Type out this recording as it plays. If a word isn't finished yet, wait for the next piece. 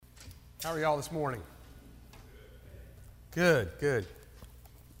How are y'all this morning? Good, good.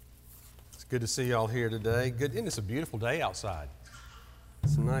 It's good to see y'all here today. Good, and it's a beautiful day outside.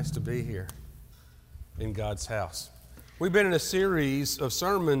 It's nice to be here in God's house. We've been in a series of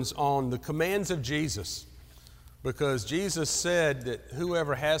sermons on the commands of Jesus, because Jesus said that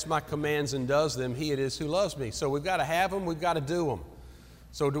whoever has my commands and does them, he it is who loves me. So we've got to have them, we've got to do them.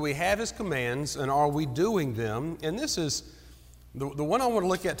 So do we have his commands, and are we doing them? And this is the one I want to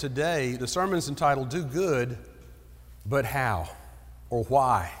look at today. The sermon's entitled, Do Good, But How? Or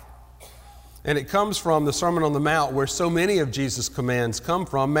Why? And it comes from the Sermon on the Mount, where so many of Jesus' commands come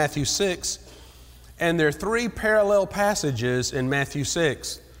from, Matthew 6. And there are three parallel passages in Matthew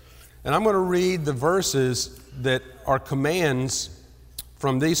 6. And I'm going to read the verses that are commands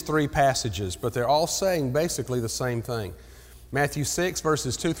from these three passages, but they're all saying basically the same thing. Matthew 6,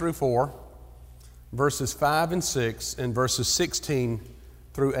 verses 2 through 4, verses 5 and 6, and verses 16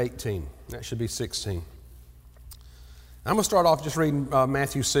 through 18. That should be 16. I'm going to start off just reading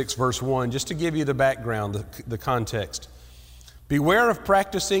Matthew 6, verse 1, just to give you the background, the context. Beware of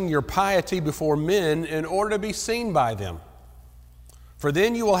practicing your piety before men in order to be seen by them, for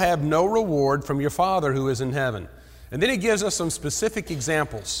then you will have no reward from your Father who is in heaven. And then he gives us some specific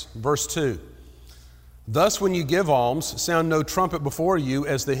examples. Verse 2. Thus, when you give alms, sound no trumpet before you,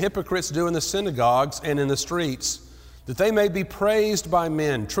 as the hypocrites do in the synagogues and in the streets, that they may be praised by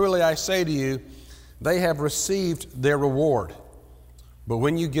men. Truly I say to you, they have received their reward. But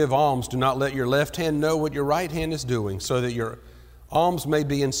when you give alms, do not let your left hand know what your right hand is doing, so that your alms may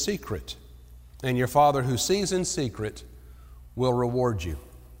be in secret, and your Father who sees in secret will reward you.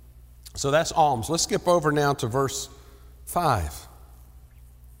 So that's alms. Let's skip over now to verse 5.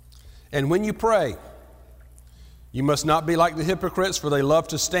 And when you pray, you must not be like the hypocrites, for they love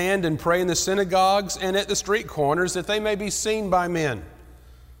to stand and pray in the synagogues and at the street corners, that they may be seen by men.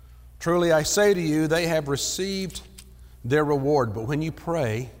 Truly I say to you, they have received their reward. But when you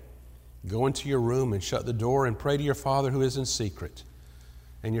pray, go into your room and shut the door and pray to your Father who is in secret.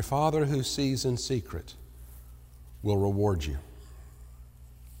 And your Father who sees in secret will reward you.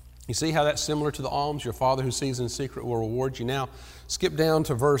 You see how that's similar to the alms? Your Father who sees in secret will reward you. Now, skip down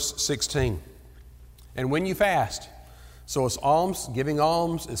to verse 16. And when you fast, so it's alms, giving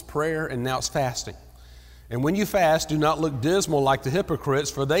alms, it's prayer, and now it's fasting. And when you fast, do not look dismal like the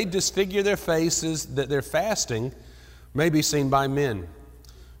hypocrites, for they disfigure their faces, that their fasting may be seen by men.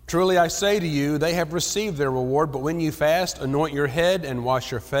 Truly I say to you, they have received their reward. But when you fast, anoint your head and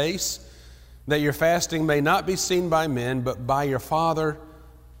wash your face, that your fasting may not be seen by men, but by your Father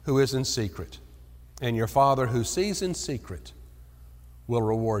who is in secret. And your Father who sees in secret will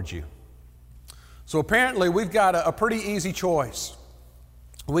reward you. So apparently we've got a pretty easy choice.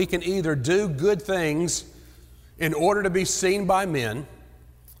 We can either do good things in order to be seen by men,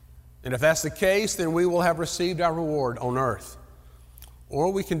 and if that's the case, then we will have received our reward on earth.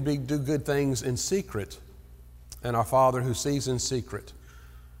 Or we can do good things in secret, and our Father who sees in secret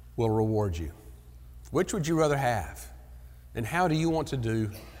will reward you. Which would you rather have? And how do you want to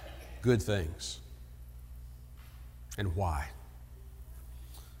do good things? And why?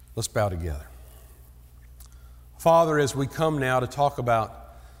 Let's bow together. Father, as we come now to talk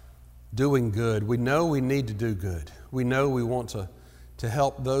about doing good, we know we need to do good. We know we want to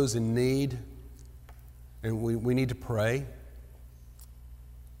help those in need, and we need to pray,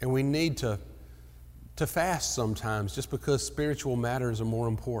 and we need to fast sometimes just because spiritual matters are more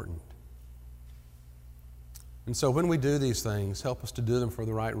important. And so when we do these things, help us to do them for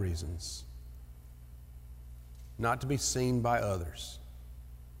the right reasons, not to be seen by others,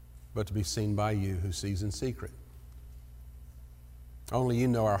 but to be seen by you who sees in secret. Only you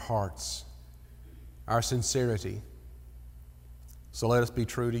know our hearts, our sincerity. So let us be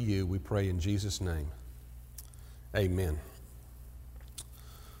true to you, we pray in Jesus' name. Amen.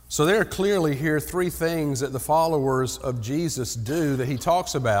 So there are clearly here three things that the followers of Jesus do that he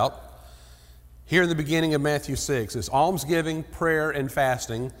talks about here in the beginning of Matthew 6. It's almsgiving, prayer, and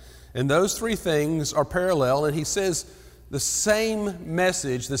fasting. And those three things are parallel, and he says the same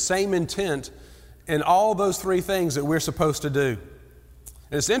message, the same intent in all those three things that we're supposed to do.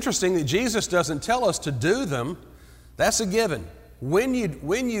 And it's interesting that Jesus doesn't tell us to do them. That's a given. When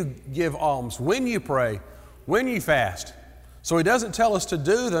you give alms, when you pray, when you fast. So he doesn't tell us to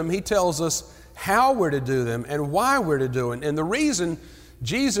do them. He tells us how we're to do them and why we're to do it. And the reason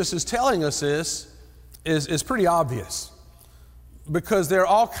Jesus is telling us this is pretty obvious. Because there are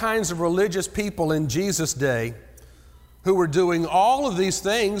all kinds of religious people in Jesus' day who were doing all of these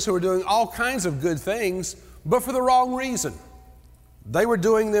things, who were doing all kinds of good things, but for the wrong reason. They were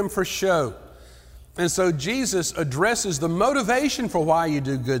doing them for show. And so Jesus addresses the motivation for why you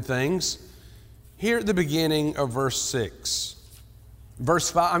do good things here at the beginning of verse 6.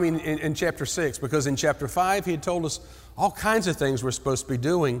 In chapter 6, because in chapter 5 he had told us all kinds of things we're supposed to be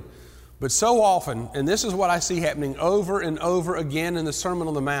doing. But so often, and this is what I see happening over and over again in the Sermon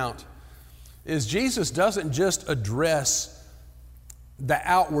on the Mount, is Jesus doesn't just address the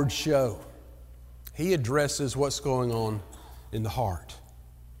outward show. He addresses what's going on in the heart.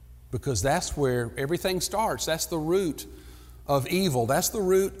 Because that's where everything starts. That's the root of evil. That's the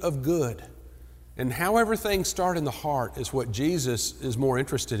root of good. And however things start in the heart is what Jesus is more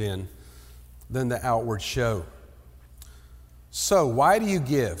interested in than the outward show. So, why do you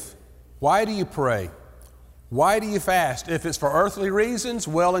give? Why do you pray? Why do you fast? If it's for earthly reasons,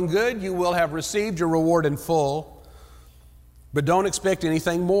 well and good, you will have received your reward in full. But don't expect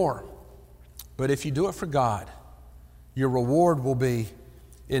anything more. But if you do it for God, your reward will be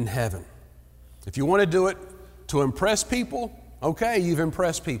in heaven. If you want to do it to impress people, okay, you've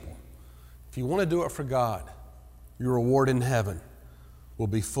impressed people. If you want to do it for God, your reward in heaven will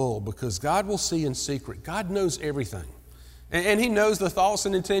be full, because God will see in secret. God knows everything. And He knows the thoughts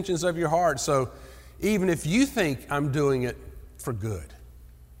and intentions of your heart. So even if you think I'm doing it for good,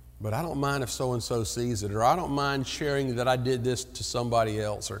 but I don't mind if so-and-so sees it, or I don't mind sharing that I did this to somebody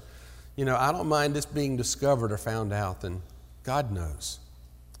else, or, I don't mind this being discovered or found out, then God knows.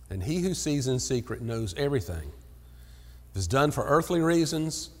 And He who sees in secret knows everything. If it's done for earthly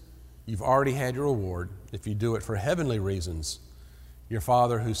reasons, you've already had your reward. If you do it for heavenly reasons, your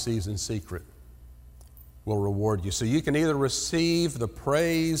Father who sees in secret will reward you. So you can either receive the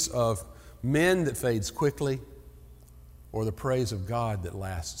praise of men that fades quickly, or the praise of God that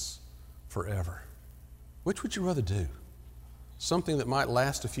lasts forever. Which would you rather do? Something that might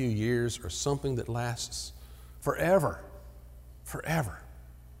last a few years, or something that lasts forever? Forever.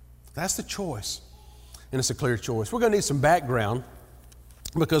 That's the choice. And it's a clear choice. We're going to need some background,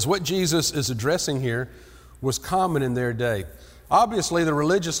 because what Jesus is addressing here was common in their day. Obviously, the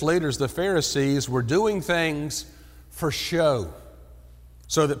religious leaders, the Pharisees, were doing things for show,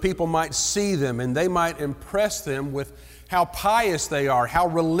 so that people might see them and they might impress them with how pious they are, how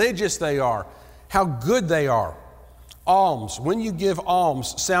religious they are, how good they are. Alms. When you give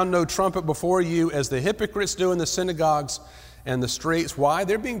alms, sound no trumpet before you, as the hypocrites do in the synagogues and the streets. Why?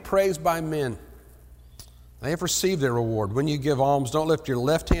 They're being praised by men. They have received their reward. When you give alms, don't let your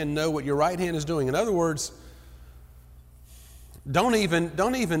left hand know what your right hand is doing. In other words, don't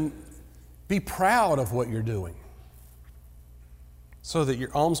even be proud of what you're doing, so that your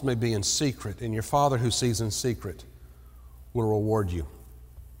alms may be in secret, and your Father who sees in secret will reward you.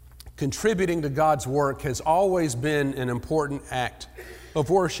 Contributing to God's work has always been an important act of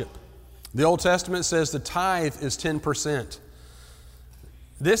worship. The Old Testament says the tithe is 10%.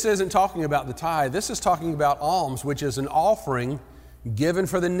 This isn't talking about the tithe. This is talking about alms, which is an offering given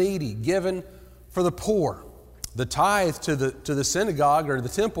for the needy, given for the poor. The tithe to the synagogue or the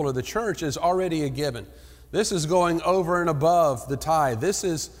temple or the church is already a given. This is going over and above the tithe. This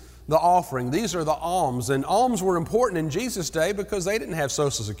is the offering. These are the alms. And alms were important in Jesus' day because they didn't have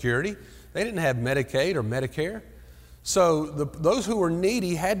Social Security. They didn't have Medicaid or Medicare. So those who were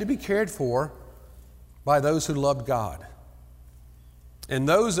needy had to be cared for by those who loved God. And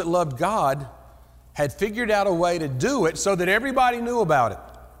those that loved God had figured out a way to do it so that everybody knew about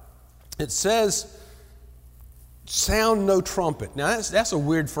it. It says, sound no trumpet. Now that's a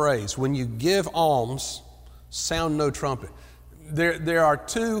weird phrase. When you give alms, sound no trumpet. There are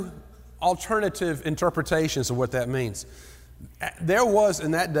two alternative interpretations of what that means. There was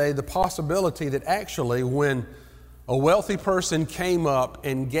in that day the possibility that actually when a wealthy person came up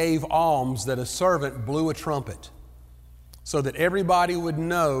and gave alms, that a servant blew a trumpet so that everybody would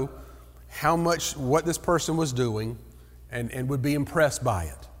know what this person was doing and would be impressed by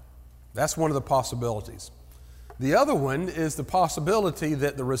it. That's one of the possibilities. The other one is the possibility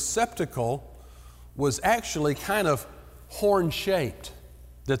that the receptacle was actually kind of horn-shaped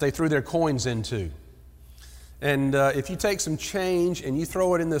that they threw their coins into. And if you take some change and you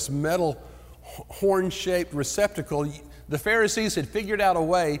throw it in this metal horn-shaped receptacle, the Pharisees had figured out a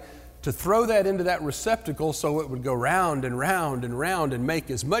way to throw that into that receptacle so it would go round and round and round and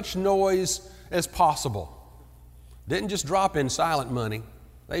make as much noise as possible. Didn't just drop in silent money.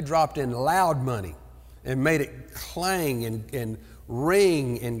 They dropped in loud money and made it clang and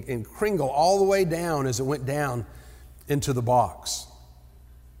ring and kringle all the way down as it went down into the box.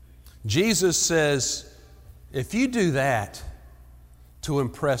 Jesus says, if you do that to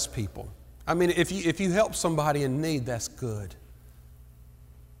impress people, I mean, if you help somebody in need, that's good.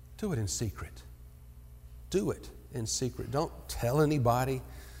 Do it in secret. Do it in secret. Don't tell anybody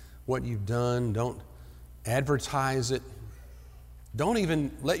what you've done. Don't advertise it. Don't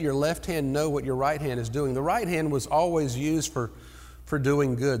even let your left hand know what your right hand is doing. The right hand was always used for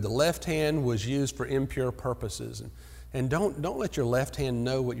doing good. The left hand was used for impure purposes. And don't let your left hand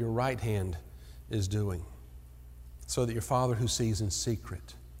know what your right hand is doing, so that your Father who sees in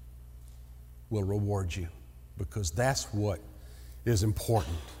secret will reward you, because that's what is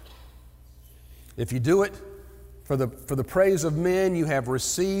important. If you do it for the praise of men, you have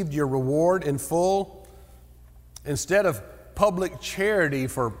received your reward in full. Instead of public charity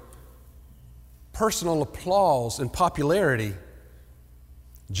for personal applause and popularity,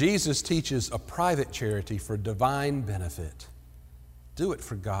 Jesus teaches a private charity for divine benefit. Do it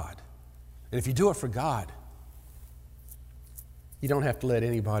for God. And if you do it for God, you don't have to let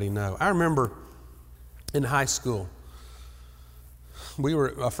anybody know. I remember in high school,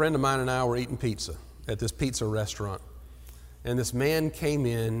 a friend of mine and I were eating pizza at this pizza restaurant. And this man came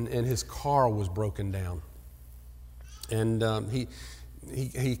in and his car was broken down. And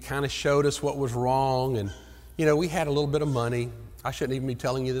he kind of showed us what was wrong. And, we had a little bit of money. I shouldn't even be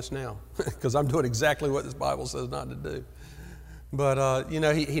telling you this now because I'm doing exactly what this Bible says not to do. But,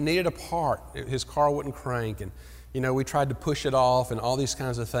 he needed a part. His car wouldn't crank. And, we tried to push it off and all these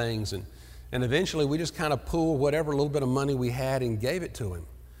kinds of things. And eventually we just kind of pooled whatever little bit of money we had and gave it to him.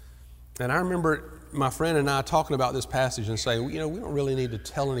 And I remember my friend and I talking about this passage and saying, we don't really need to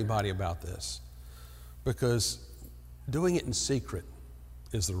tell anybody about this, because doing it in secret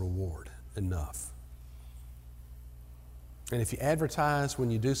is the reward enough. And if you advertise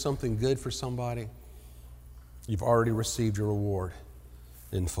when you do something good for somebody, you've already received your reward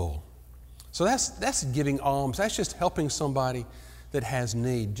in full. So that's giving alms. That's just helping somebody that has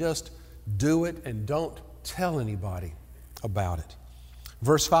need. Just do it and don't tell anybody about it.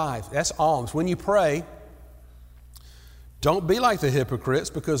 Verse 5, that's alms. When you pray, don't be like the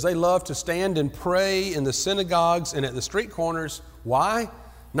hypocrites, because they love to stand and pray in the synagogues and at the street corners. Why?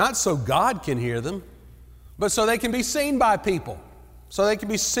 Not so God can hear them, but so they can be seen by people, so they can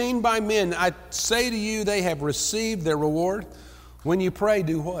be seen by men. I say to you, they have received their reward. When you pray,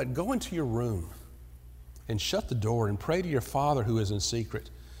 do what? Go into your room and shut the door and pray to your Father who is in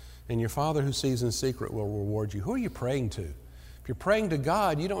secret. And your Father who sees in secret will reward you. Who are you praying to? If you're praying to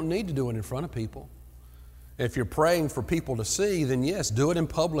God, you don't need to do it in front of people. If you're praying for people to see, then yes, do it in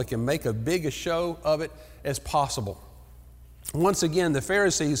public and make as big a show of it as possible. Once again, the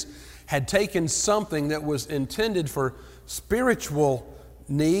Pharisees had taken something that was intended for spiritual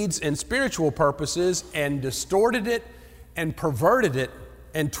needs and spiritual purposes and distorted it and perverted it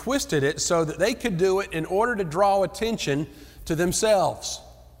and twisted it so that they could do it in order to draw attention to themselves.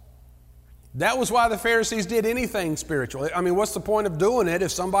 That was why the Pharisees did anything spiritual. I mean, what's the point of doing it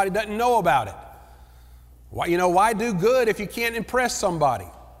if somebody doesn't know about it? Why do good if you can't impress somebody?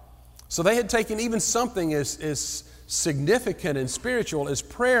 So they had taken even something as significant and spiritual as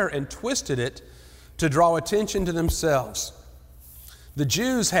prayer and twisted it to draw attention to themselves. The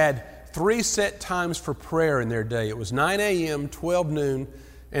Jews had 3 set times for prayer in their day. It was 9 a.m., 12 noon,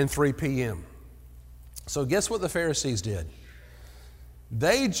 and 3 p.m. So guess what the Pharisees did?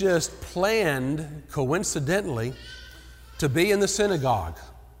 They just planned, coincidentally, to be in the synagogue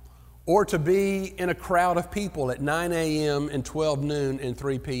or to be in a crowd of people at 9 a.m. and 12 noon and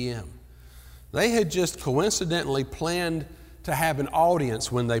 3 p.m. They had just coincidentally planned to have an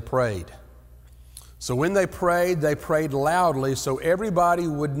audience when they prayed. So when they prayed loudly so everybody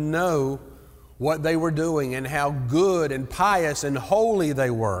would know what they were doing and how good and pious and holy they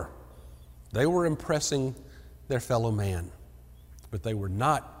were. They were impressing their fellow man, but they were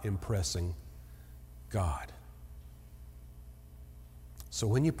not impressing God. So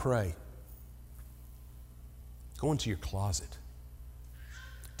when you pray, go into your closet.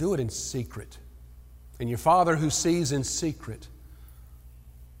 Do it in secret. And your Father who sees in secret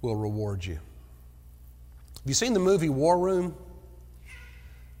will reward you. Have you seen the movie War Room?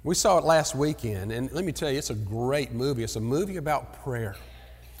 We saw it last weekend, and let me tell you, it's a great movie. It's a movie about prayer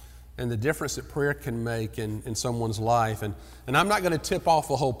and the difference that prayer can make in someone's life. And I'm not going to tip off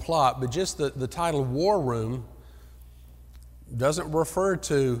the whole plot, but just the title War Room doesn't refer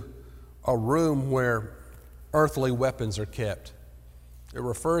to a room where earthly weapons are kept. It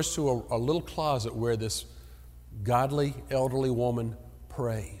refers to a little closet where this godly elderly woman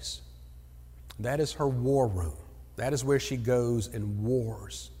prays. That is her war room. That is where she goes and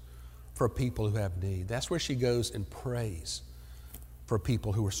wars for people who have need. That's where she goes and prays for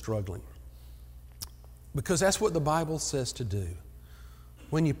people who are struggling. Because that's what the Bible says to do.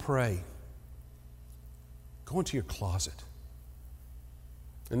 When you pray, go into your closet.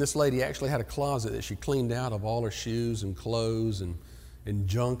 And this lady actually had a closet that she cleaned out of all her shoes and clothes and and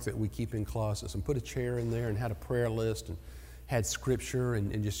junk that we keep in closets and put a chair in there and had a prayer list and had scripture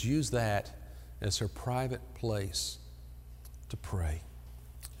and just used that as her private place to pray.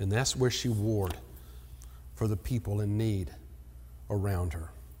 And that's where she warred for the people in need around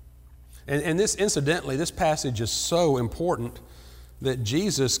her. And this, incidentally, this passage is so important that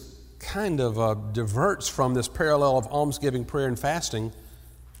Jesus kind of diverts from this parallel of almsgiving, prayer, and fasting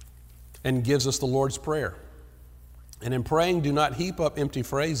and gives us the Lord's Prayer. And in praying, do not heap up empty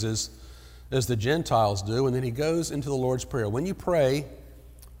phrases as the Gentiles do. And then he goes into the Lord's Prayer. When you pray,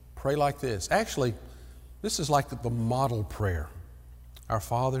 pray like this. Actually, this is like the model prayer. Our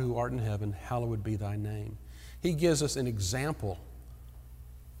Father who art in heaven, hallowed be thy name. He gives us an example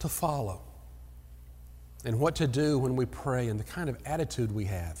to follow and what to do when we pray and the kind of attitude we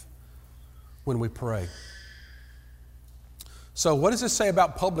have when we pray. So what does this say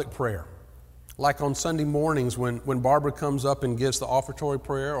about public prayer? Like on Sunday mornings when Barbara comes up and gives the offertory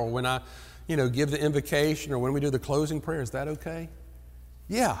prayer, or when I, give the invocation, or when we do the closing prayer, is that okay?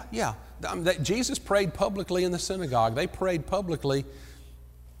 Yeah. Jesus prayed publicly in the synagogue. They prayed publicly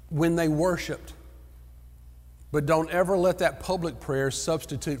when they worshiped. But don't ever let that public prayer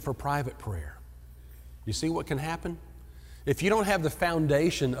substitute for private prayer. You see what can happen? If you don't have the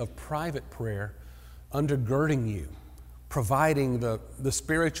foundation of private prayer undergirding you, providing the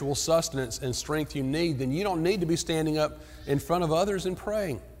spiritual sustenance and strength you need, then you don't need to be standing up in front of others and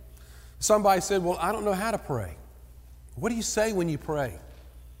praying. Somebody said, well, I don't know how to pray. What do you say when you pray?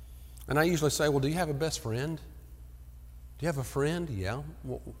 And I usually say, well, do you have a best friend? Do you have a friend? Yeah.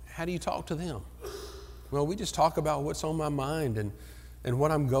 Well, how do you talk to them? Well, we just talk about what's on my mind and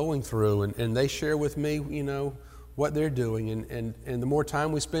what I'm going through, and they share with me, what they're doing, and the more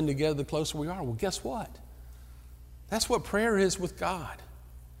time we spend together, the closer we are. Well, guess what? That's what prayer is with God.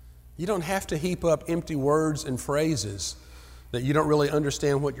 You don't have to heap up empty words and phrases that you don't really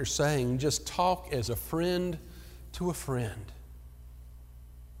understand what you're saying. Just talk as a friend to a friend.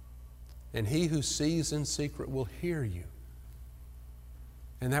 And he who sees in secret will hear you.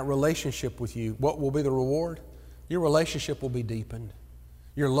 And that relationship with you, what will be the reward? Your relationship will be deepened.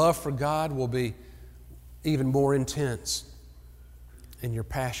 Your love for God will be even more intense. And your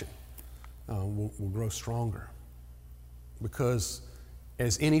passion will grow stronger. Because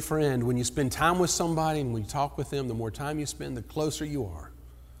as any friend, when you spend time with somebody and when you talk with them, the more time you spend, the closer you are.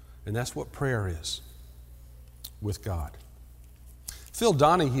 And that's what prayer is with God. Phil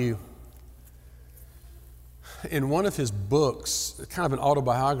Donahue, in one of his books, kind of an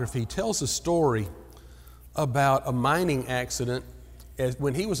autobiography, tells a story about a mining accident.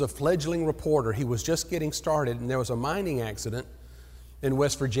 When he was a fledgling reporter, he was just getting started, and there was a mining accident in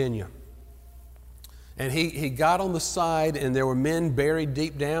West Virginia. And he got on the side, and there were men buried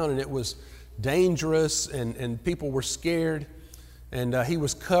deep down, and it was dangerous, and people were scared. And he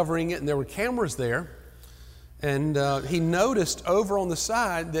was covering it, and there were cameras there. And he noticed over on the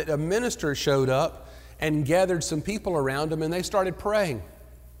side that a minister showed up and gathered some people around him, and they started praying.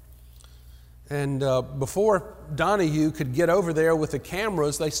 And before Donahue could get over there with the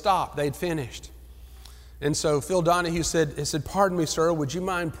cameras, they stopped. They'd finished. And so Phil Donahue said, "Pardon me, sir, would you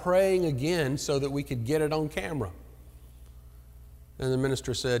mind praying again so that we could get it on camera?" And the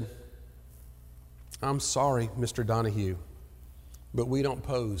minister said, "I'm sorry, Mr. Donahue, but we don't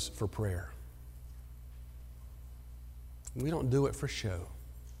pose for prayer. We don't do it for show.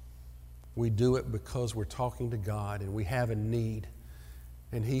 We do it because we're talking to God and we have a need.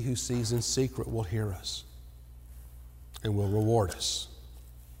 And he who sees in secret will hear us and will reward us."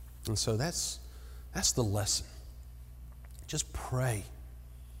 And so that's the lesson. Just pray.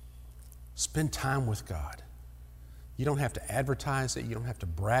 Spend time with God. You don't have to advertise it. You don't have to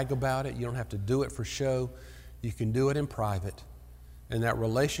brag about it. You don't have to do it for show. You can do it in private. And that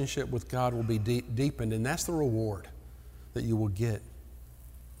relationship with God will be deepened. And that's the reward that you will get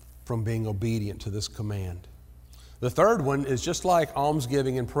from being obedient to this command. The third one is just like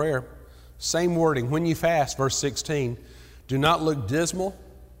almsgiving and prayer. Same wording. When you fast, verse 16, do not look dismal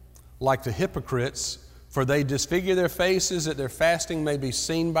like the hypocrites, for they disfigure their faces that their fasting may be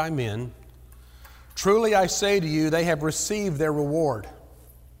seen by men. Truly I say to you, they have received their reward.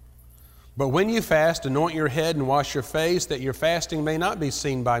 But when you fast, anoint your head and wash your face, that your fasting may not be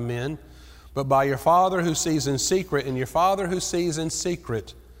seen by men, but by your Father who sees in secret, and your Father who sees in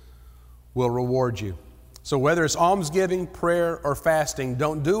secret will reward you. So whether it's almsgiving, prayer, or fasting,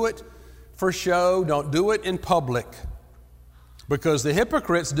 don't do it for show, don't do it in public. Because the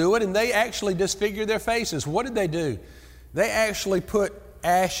hypocrites do it and they actually disfigure their faces. What did they do? They actually put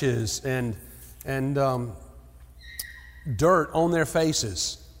ashes and dirt on their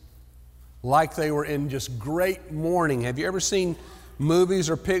faces like they were in just great mourning. Have you ever seen movies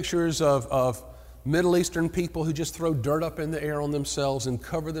or pictures of Middle Eastern people who just throw dirt up in the air on themselves and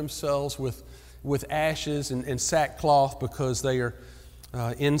cover themselves with ashes and sackcloth because they are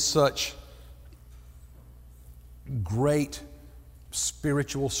in such great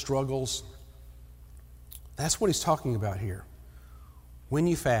spiritual struggles. That's what he's talking about here. When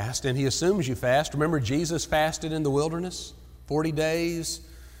you fast, and he assumes you fast. Remember, Jesus fasted in the wilderness 40 days.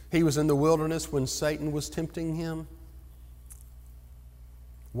 He was in the wilderness when Satan was tempting him.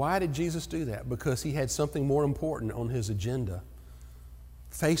 Why did Jesus do that? Because he had something more important on his agenda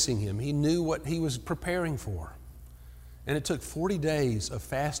facing him. He knew what he was preparing for. And it took 40 days of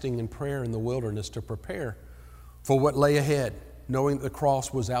fasting and prayer in the wilderness to prepare for what lay ahead, knowing that the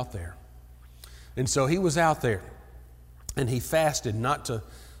cross was out there. And so he was out there, and he fasted not to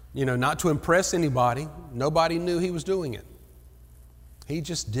impress anybody. Nobody knew he was doing it. He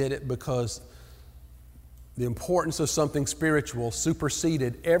just did it because the importance of something spiritual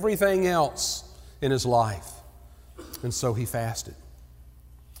superseded everything else in his life. And so he fasted.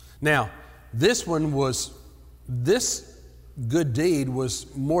 Now, this good deed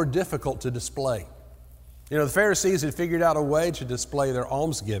was more difficult to display. You know, the Pharisees had figured out a way to display their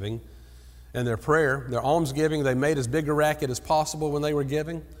almsgiving and their prayer. Their almsgiving, they made as big a racket as possible when they were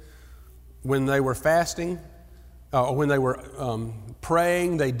giving. When they were fasting, or when they were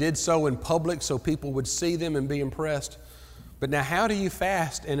praying, they did so in public so people would see them and be impressed. But now, how do you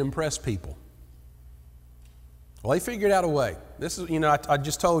fast and impress people? Well, they figured out a way. This is, I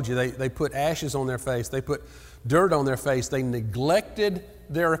just told you, they put ashes on their face. They put dirt on their face. They neglected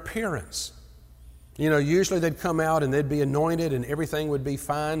their appearance. Usually they'd come out and they'd be anointed and everything would be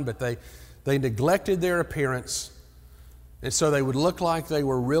fine, but they neglected their appearance. And so they would look like they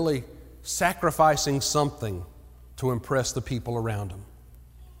were really sacrificing something to impress the people around them.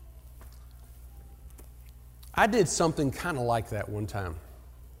 I did something kind of like that one time.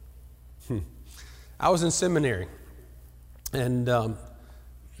 I was in seminary, and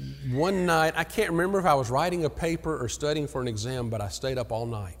one night, I can't remember if I was writing a paper or studying for an exam, but I stayed up all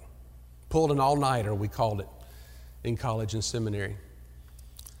night. Pulled an all-nighter, we called it, in college and seminary.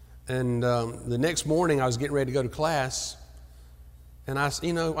 And the next morning, I was getting ready to go to class, and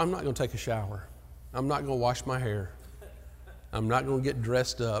I'm not going to take a shower. I'm not going to wash my hair. I'm not going to get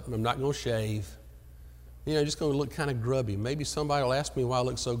dressed up. I'm not going to shave. Just going to look kind of grubby. Maybe somebody will ask me why I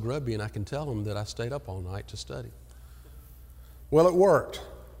look so grubby, and I can tell them that I stayed up all night to study. Well, it worked,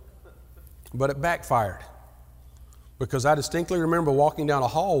 but it backfired. Because I distinctly remember walking down a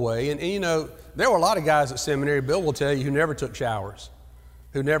hallway, and there were a lot of guys at seminary, Bill will tell you, who never took showers,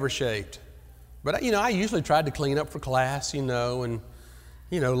 who never shaved. But, I usually tried to clean up for class, and,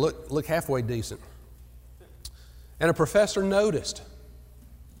 look halfway decent. And a professor noticed.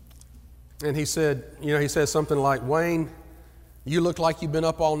 And he said something like, "Wayne, you look like you've been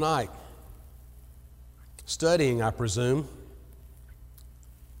up all night. Studying, I presume."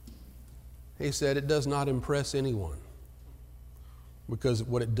 He said, "It does not impress anyone. Because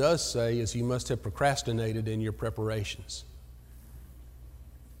what it does say is you must have procrastinated in your preparations."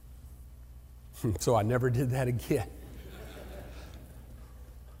 So I never did that again.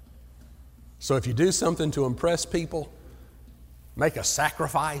 So if you do something to impress people, make a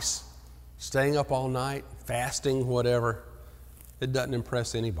sacrifice, staying up all night, fasting, whatever, it doesn't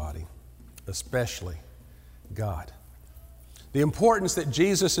impress anybody, especially God. The importance that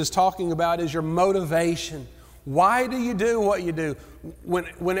Jesus is talking about is your motivation. Why do you do what you do?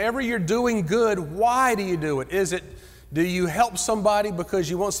 Whenever you're doing good, why do you do it? Do you help somebody because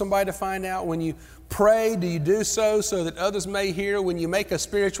you want somebody to find out? When you pray, do you do so that others may hear? When you make a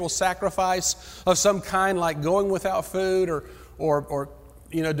spiritual sacrifice of some kind, like going without food or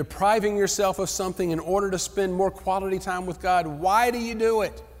depriving yourself of something in order to spend more quality time with God, why do you do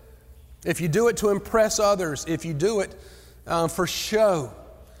it? If you do it to impress others, if you do it for show,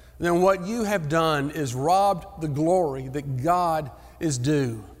 then what you have done is robbed the glory that God is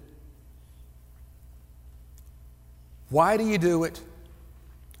due. Why do you do it,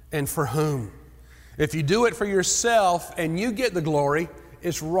 and for whom? If you do it for yourself and you get the glory,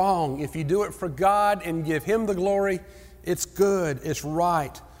 it's wrong. If you do it for God and give Him the glory, it's good, it's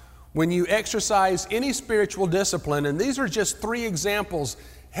right. When you exercise any spiritual discipline, and these are just 3 examples,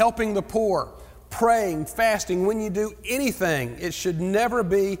 helping the poor, praying, fasting, when you do anything, it should never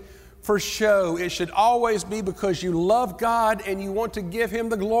be for show. It should always be because you love God and you want to give Him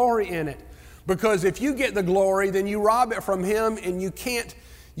the glory in it. Because if you get the glory, then you rob it from Him, and you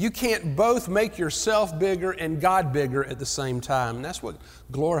can't both make yourself bigger and God bigger at the same time. And that's what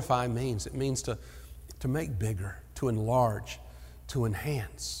glorify means. It means to make bigger, to enlarge, to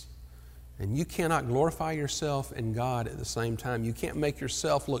enhance. And you cannot glorify yourself and God at the same time. You can't make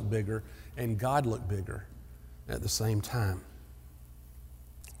yourself look bigger and God look bigger at the same time.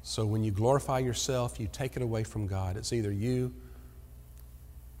 So when you glorify yourself, you take it away from God. It's either you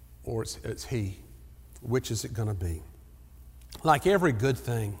or it's He. Which is it going to be? Like every good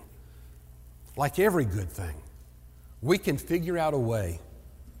thing, we can figure out a way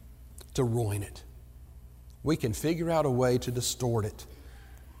to ruin it. We can figure out a way to distort it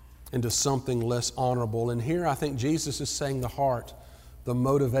into something less honorable. And here I think Jesus is saying the heart, the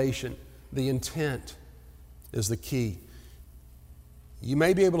motivation, the intent is the key. You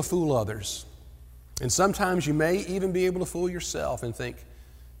may be able to fool others, and sometimes you may even be able to fool yourself and think,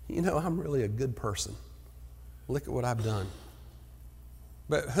 you know, I'm really a good person. Look at what I've done.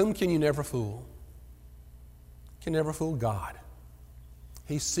 But whom can you never fool? You can never fool God.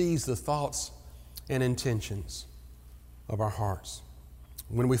 He sees the thoughts and intentions of our hearts.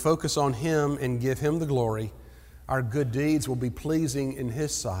 When we focus on Him and give Him the glory, our good deeds will be pleasing in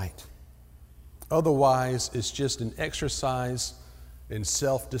His sight. Otherwise, it's just an exercise in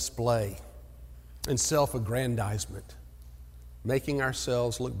self-display and self-aggrandizement, making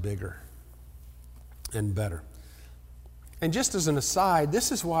ourselves look bigger and better. And just as an aside,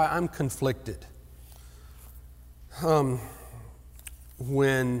 this is why I'm conflicted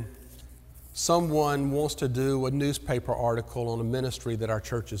when someone wants to do a newspaper article on a ministry that our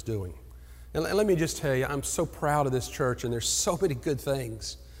church is doing. And let me just tell you, I'm so proud of this church, and there's so many good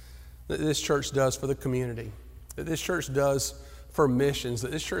things that this church does for the community, that this church does for missions,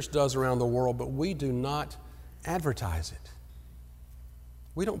 that this church does around the world, but we do not advertise it.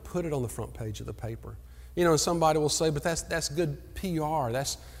 We don't put it on the front page of the paper. You know, somebody will say, but that's good PR,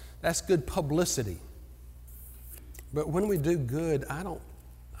 that's good publicity. But when we do good, I don't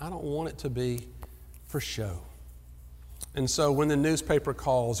want it to be for show. And so when the newspaper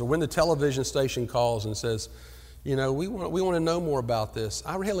calls or when the television station calls and says, you know, we want to know more about this,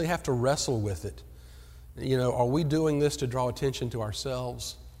 I really have to wrestle with it. You know, are we doing this to draw attention to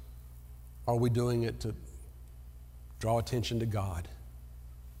ourselves? Are we doing it to draw attention to God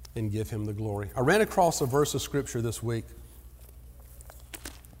and give Him the glory? I ran across a verse of Scripture this week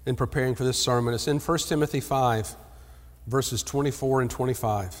in preparing for this sermon. It's in 1 Timothy 5, verses 24 and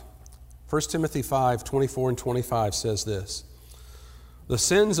 25. 1 Timothy 5, 24 and 25 says this: "The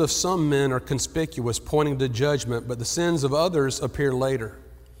sins of some men are conspicuous, pointing to judgment, but the sins of others appear later.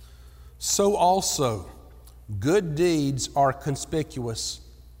 So also, good deeds are conspicuous,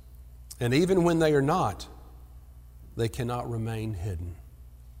 and even when they are not, they cannot remain hidden."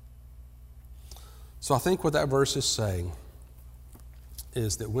 So I think what that verse is saying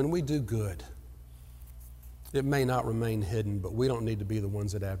is that when we do good, it may not remain hidden, but we don't need to be the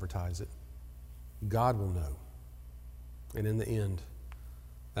ones that advertise it. God will know. And in the end,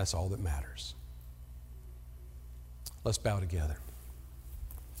 that's all that matters. Let's bow together.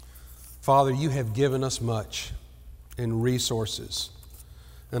 Father, you have given us much in resources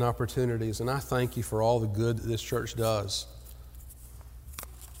and opportunities, and I thank you for all the good that this church does.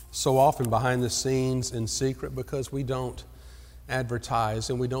 So often behind the scenes in secret, because we don't advertise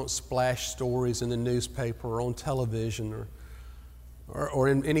and we don't splash stories in the newspaper or on television or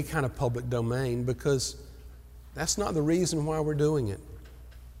in any kind of public domain, because that's not the reason why we're doing it.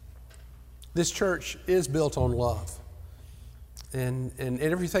 This church is built on love. And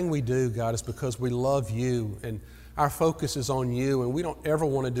everything we do, God, is because we love you and our focus is on you, and we don't ever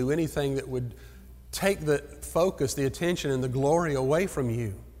want to do anything that would take the focus, the attention, and the glory away from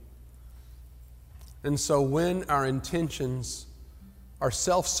you. And so when our intentions are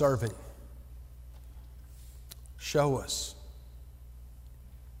self-serving, show us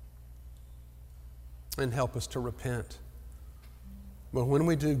and help us to repent. But when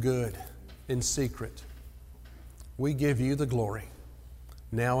we do good in secret, we give you the glory,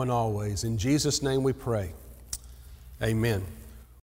 now and always. In Jesus' name we pray. Amen.